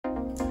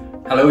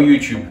Hello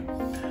YouTube!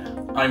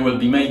 I will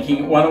be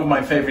making one of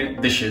my favorite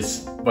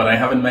dishes, but I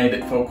haven't made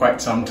it for quite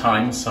some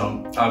time,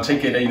 so I'll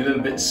take it a little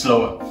bit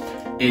slower.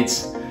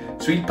 It's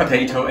sweet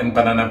potato and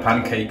banana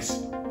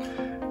pancakes.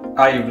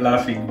 I am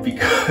laughing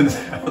because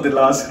for the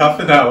last half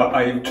an hour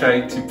I am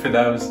trying to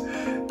pronounce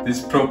this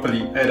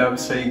properly and I'm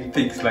saying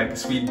things like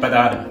sweet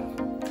banana,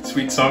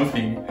 sweet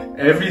something,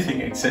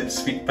 everything except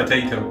sweet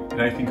potato,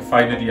 and I think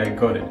finally I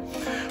got it.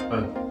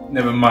 But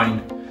never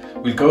mind.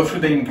 We'll go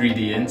through the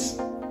ingredients.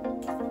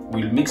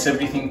 We'll mix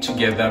everything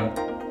together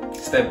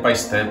step by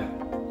step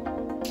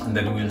and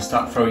then we'll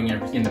start throwing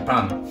it in the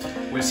pan.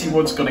 We'll see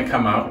what's gonna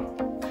come out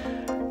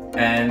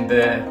and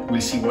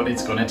we'll see what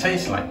it's gonna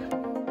taste like.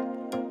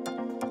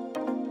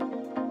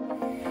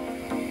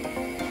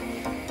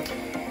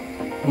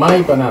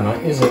 My banana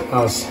isn't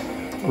as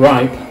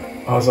ripe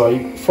as I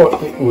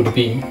thought it would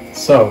be,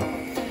 so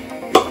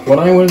what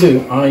I will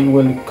do, I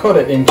will cut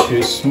it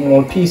into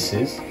small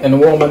pieces and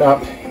warm it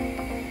up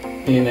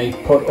in a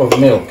pot of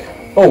milk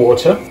or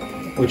water,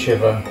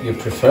 whichever you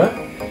prefer,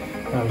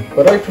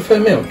 but I prefer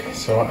milk,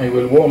 so I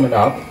will warm it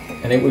up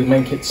and it will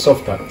make it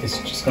softer. It's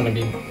just going to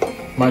be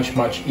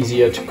much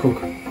easier to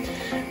cook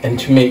and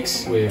to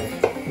mix with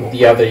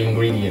the other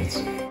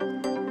ingredients.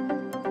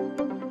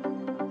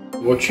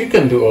 What you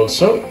can do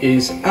also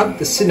is add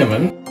the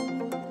cinnamon.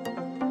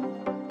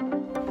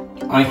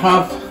 I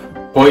have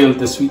boiled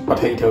the sweet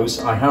potatoes.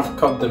 I have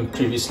cut them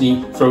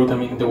previously, throw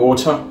them in the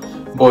water,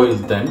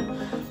 boiled them.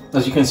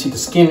 As you can see, the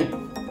skin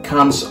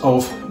comes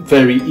off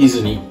very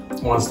easily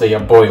once they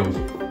are boiled.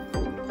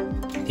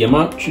 The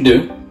amount you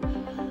do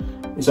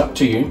is up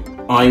to you.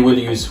 I will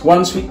use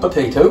one sweet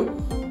potato.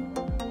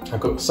 I've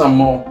got some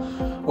more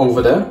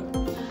over there,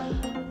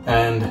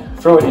 and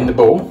throw it in the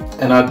bowl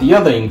and add the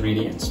other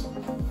ingredients.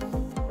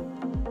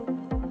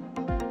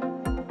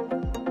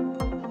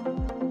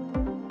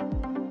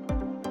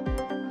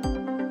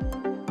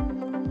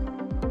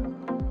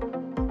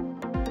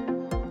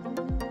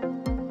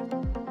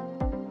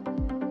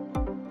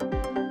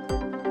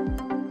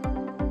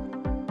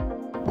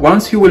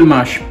 Once you will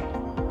mash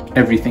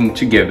everything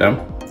together,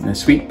 the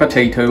sweet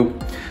potato,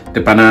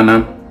 the banana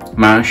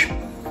mash,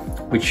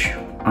 which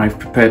I've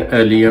prepared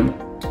earlier,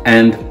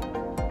 and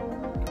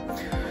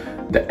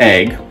the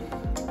egg,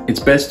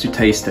 it's best to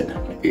taste it.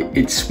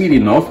 It's sweet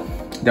enough.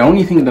 The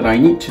only thing that I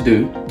need to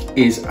do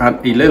is add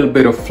a little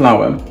bit of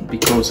flour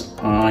because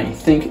I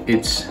think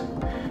it's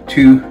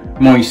too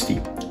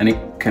moisty and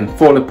it can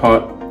fall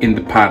apart in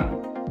the pan.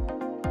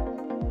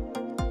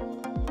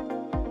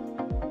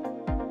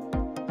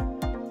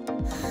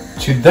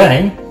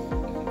 Today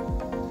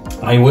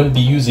I will be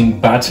using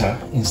butter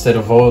instead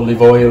of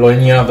olive oil or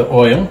any other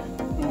oil.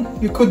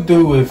 You could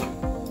do with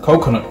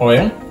coconut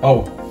oil.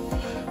 Oh,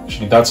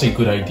 actually that's a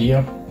good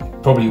idea.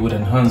 Probably would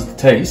enhance the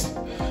taste.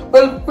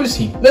 Well, we'll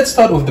see. Let's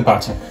start with the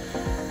butter.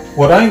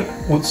 What I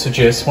would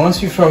suggest,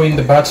 once you throw in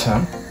the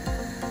butter,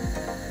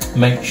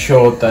 make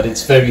sure that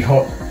it's very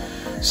hot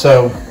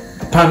so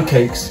the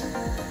pancakes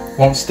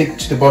won't stick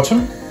to the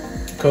bottom,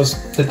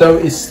 because the dough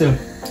is still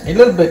a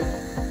little bit,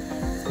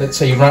 let's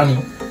say, runny.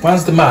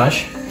 Once the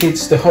mash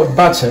hits the hot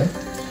butter,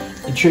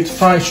 it should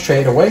fry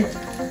straight away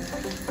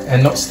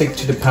and not stick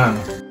to the pan.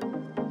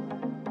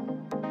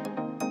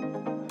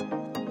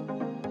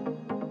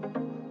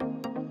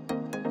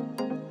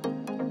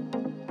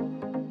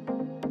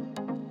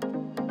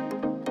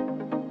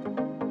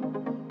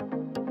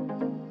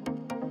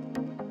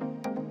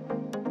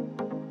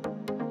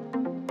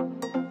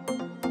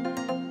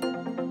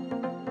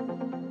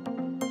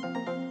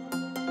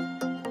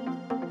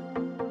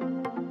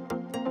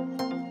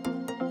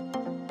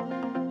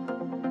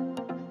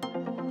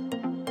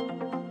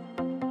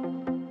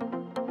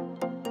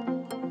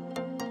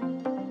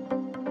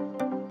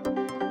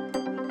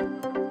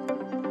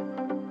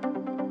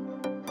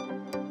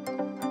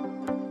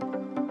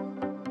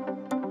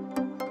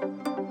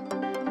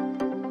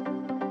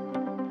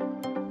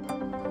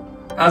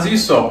 As you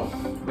saw,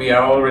 we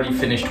are already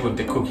finished with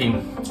the cooking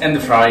and the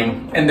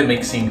frying and the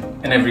mixing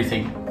and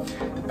everything.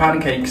 The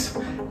pancakes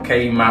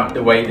came out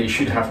the way they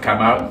should have come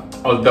out,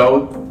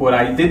 although what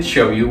I did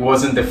show you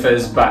wasn't the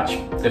first batch.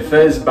 The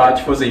first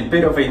batch was a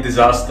bit of a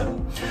disaster.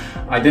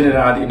 I didn't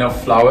add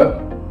enough flour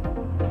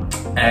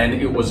and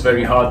it was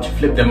very hard to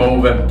flip them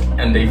over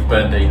and they've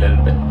burned a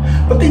little bit.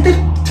 But they did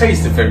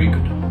taste very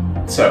good.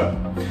 So,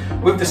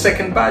 with the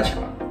second batch,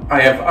 I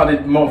have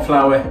added more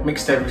flour,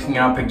 mixed everything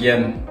up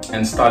again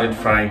and started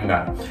frying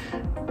that.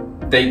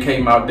 They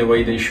came out the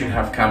way they should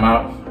have come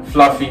out,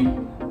 fluffy,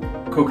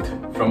 cooked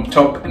from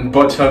top and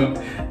bottom,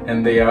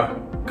 and they are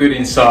good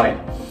inside.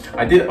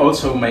 I did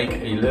also make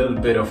a little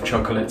bit of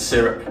chocolate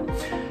syrup.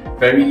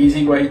 Very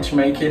easy way to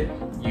make it.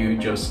 You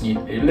just need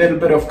a little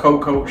bit of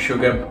cocoa,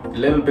 sugar, a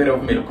little bit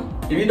of milk.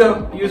 If you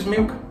don't use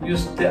milk,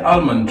 use the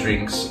almond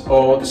drinks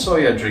or the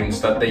soya drinks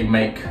that they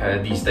make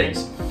these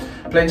days.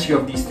 Plenty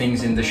of these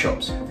things in the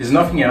shops. There's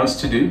nothing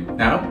else to do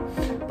now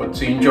but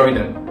to enjoy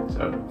them.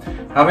 So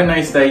have a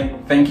nice day.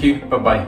 Thank you. Bye bye.